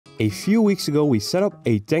A few weeks ago we set up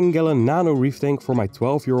a 10-gallon Nano Reef tank for my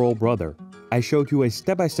 12-year-old brother. I showed you a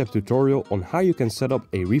step-by-step tutorial on how you can set up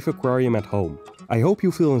a reef aquarium at home. I hope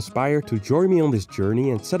you feel inspired to join me on this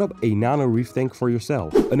journey and set up a Nano Reef tank for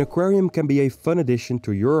yourself. An aquarium can be a fun addition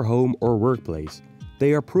to your home or workplace.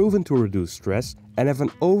 They are proven to reduce stress and have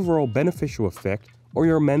an overall beneficial effect on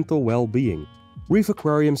your mental well-being. Reef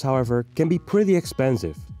aquariums, however, can be pretty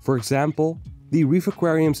expensive. For example, the reef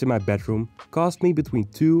aquariums in my bedroom cost me between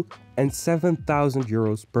 2,000 and 7,000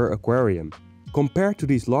 euros per aquarium. Compared to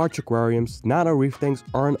these large aquariums, Nano Reef tanks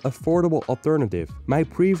are an affordable alternative. My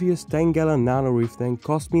previous 10-gallon Nano Reef tank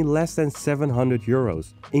cost me less than 700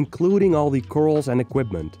 euros, including all the corals and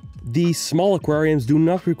equipment. These small aquariums do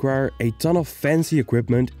not require a ton of fancy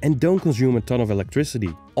equipment and don't consume a ton of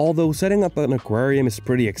electricity. Although setting up an aquarium is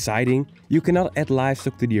pretty exciting, you cannot add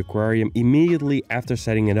livestock to the aquarium immediately after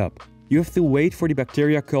setting it up. You have to wait for the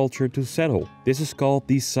bacteria culture to settle. This is called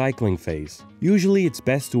the cycling phase. Usually it's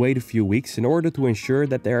best to wait a few weeks in order to ensure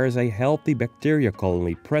that there is a healthy bacteria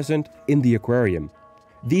colony present in the aquarium.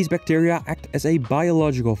 These bacteria act as a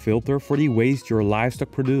biological filter for the waste your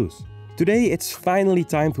livestock produce. Today it's finally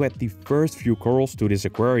time to add the first few corals to this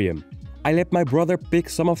aquarium. I let my brother pick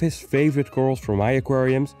some of his favorite corals from my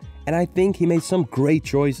aquariums and I think he made some great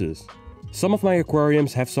choices. Some of my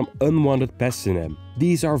aquariums have some unwanted pests in them.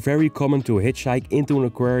 These are very common to hitchhike into an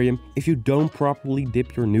aquarium if you don't properly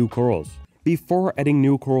dip your new corals. Before adding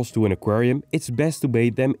new corals to an aquarium, it's best to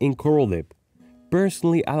bathe them in coral dip.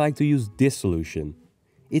 Personally, I like to use this solution.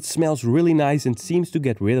 It smells really nice and seems to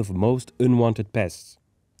get rid of most unwanted pests.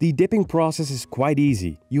 The dipping process is quite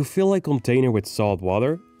easy. You fill a container with salt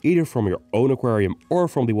water, either from your own aquarium or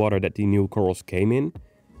from the water that the new corals came in.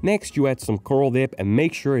 Next you add some coral dip and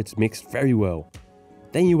make sure it's mixed very well.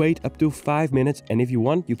 Then you wait up to 5 minutes and if you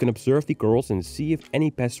want you can observe the corals and see if any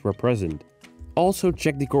pests were present. Also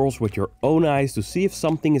check the corals with your own eyes to see if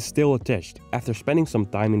something is still attached after spending some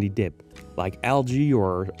time in the dip, like algae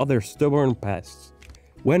or other stubborn pests.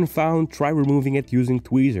 When found, try removing it using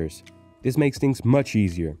tweezers. This makes things much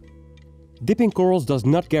easier. Dipping corals does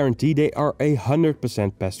not guarantee they are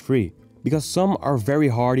 100% pest free, because some are very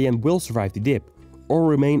hardy and will survive the dip, or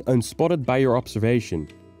remain unspotted by your observation.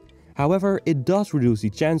 However, it does reduce the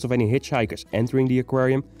chance of any hitchhikers entering the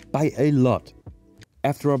aquarium by a lot.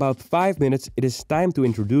 After about 5 minutes, it is time to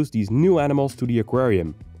introduce these new animals to the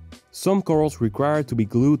aquarium. Some corals require to be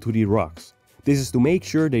glued to the rocks. This is to make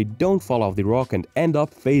sure they don't fall off the rock and end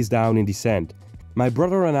up face down in the sand. My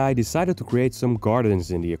brother and I decided to create some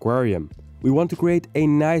gardens in the aquarium. We want to create a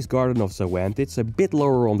nice garden of zoanthids a bit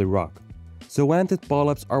lower on the rock. Zoanthid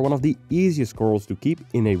polyps are one of the easiest corals to keep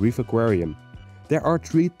in a reef aquarium. There are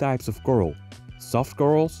 3 types of coral: soft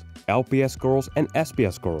corals, LPS corals and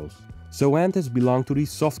SPS corals. Zoanthids belong to the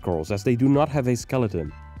soft corals as they do not have a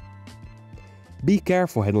skeleton. Be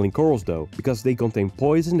careful handling corals though, because they contain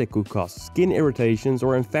poison that could cause skin irritations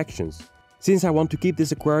or infections. Since I want to keep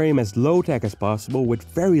this aquarium as low tech as possible with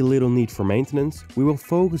very little need for maintenance, we will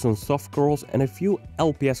focus on soft corals and a few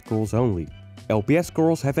LPS corals only. LPS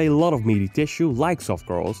corals have a lot of meaty tissue like soft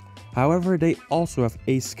corals, however they also have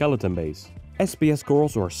a skeleton base. SPS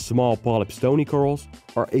corals or small polyp stony corals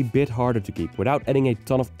are a bit harder to keep without adding a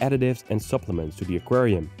ton of additives and supplements to the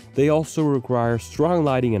aquarium. They also require strong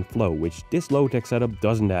lighting and flow, which this low-tech setup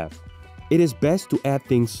doesn't have. It is best to add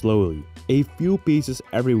things slowly, a few pieces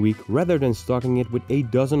every week rather than stocking it with a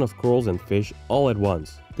dozen of corals and fish all at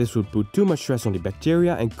once. This would put too much stress on the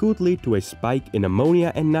bacteria and could lead to a spike in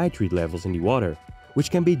ammonia and nitrate levels in the water, which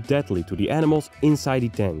can be deadly to the animals inside the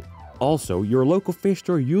tank. Also, your local fish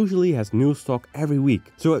store usually has new stock every week,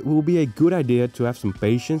 so it will be a good idea to have some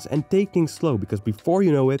patience and take things slow, because before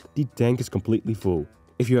you know it, the tank is completely full.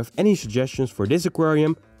 If you have any suggestions for this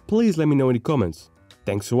aquarium, please let me know in the comments.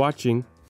 Thanks for watching.